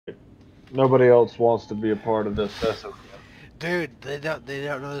Nobody else wants to be a part of this. That's okay. Dude, they don't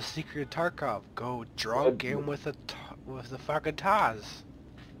know the secret of Tarkov. Go drunk But, and with the fucking Taz.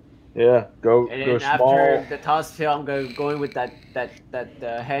 yeah, And go then after small. the toss fail, I'm going with that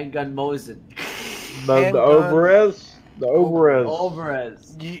handgun Mosin. The Handgun. Oberez, the Over. Oberez. Alvarez.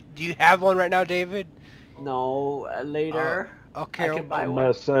 Do you have one right now, David? No, Uh, later okay. I can buy I'm one.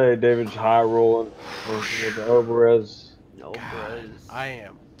 gonna say David's high rolling with the Oberez. God, Alvarez. I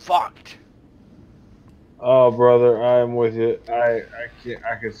am fucked. Oh, brother, I am with you. I can't.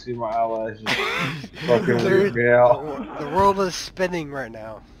 I can see my eyelashes fucking weird Dude, me out. the world is spinning right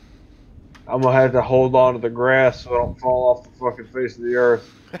now. I'm gonna have to hold on to the grass so I don't fall off the fucking face of the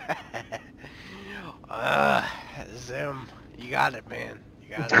earth. uh, Zim, you got it, man.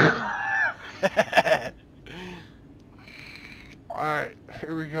 You got it. Alright,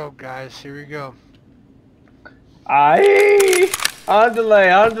 here we go, guys. Here we go. Aye,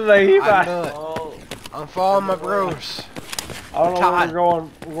 underlay, I Hiba. know it. Oh, I'm following my good boy. bros. I don't know where Todd. we're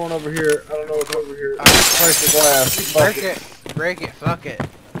going. We're going over here. I don't know what's over here. Alright, Break the glass. Fuck break it. Break it. Fuck it.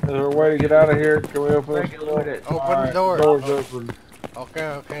 Is there a way to get out of here? Can we open Break this it, door? loot it. Open the Alright, door. door's Oh, open.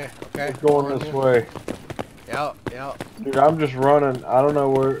 okay. It's going this way. Yep. Dude, I'm just running. I don't know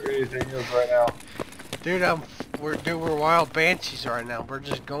where anything is right now. Dude, we're wild banshees right now. We're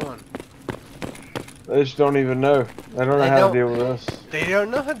just going. They just don't even know. They don't know They how don't- to deal with this. They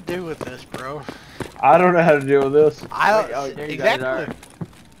don't know how to do with this, bro. I don't know how to deal with this. I Wait, oh, there you exactly. guys are.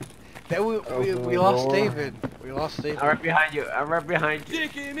 That we Open the lost door. David. We lost David. I'm right behind you. I'm right behind you.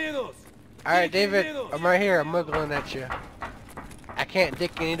 Alright, David, I'm right here. I'm wiggling at you. I can't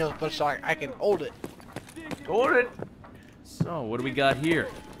dick any needles, but so I can hold it. Hold it. So, what do we got here?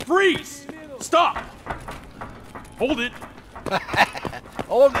 Freeze! Stop! Hold it!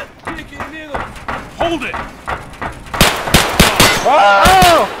 Hold it. Hold it!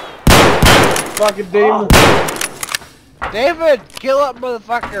 Oh! Fucking demon. David, kill that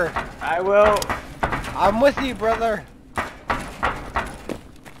motherfucker. I will. I'm with you, brother.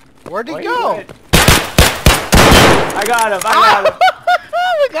 Where'd he Where go? you went? I got him. I got him.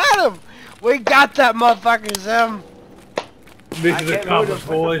 We got him. We got that motherfucker, Zim. Mission can't accomplished,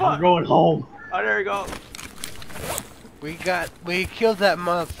 move boys. him. What the We're going home. Oh, there we go. We killed that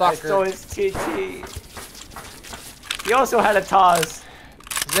I stole motherfucker. his TT. He also had a toss.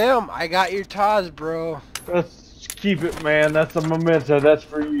 Zim, I got your Taz, bro. Let's keep it, man. That's a memento. That's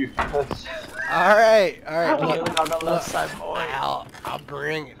for you. That's... Alright. I'm Look, healing on the left side, boy. I'll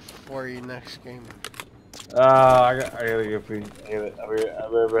bring it for you next game. I gotta go pee.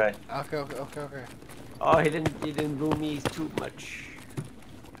 I'll be right back. Okay. Oh, he didn't boo me too much.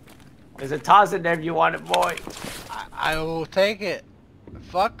 There's a toss in there if you want it, boy. I will take it.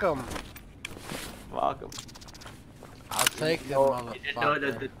 Fuck him. Welcome. I'll take the You didn't know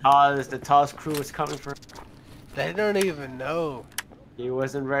that motherfucker. the toss crew was coming for him. They don't even know. He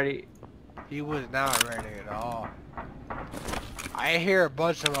wasn't ready. He was not ready at all. I hear a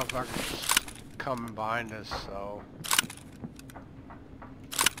bunch of motherfuckers coming behind us, so...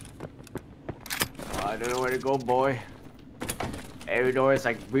 Oh, I don't know where to go, boy. Every door is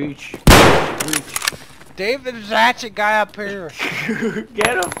like breach. David, there's a hatchet guy up here.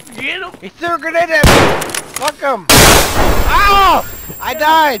 Get him! Get him! He threw a grenade at me! Fuck him! Ow! I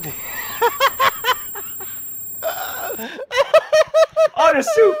died! Oh, there's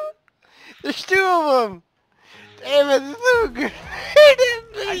two! There's two of them! David, he threw a grenade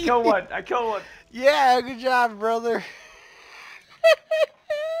at me! I killed one. I killed one. Yeah, good job, brother.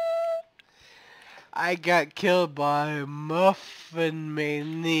 I got killed by a muffin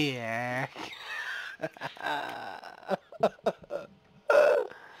maniac.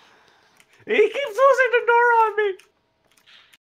 He keeps closing the door on me.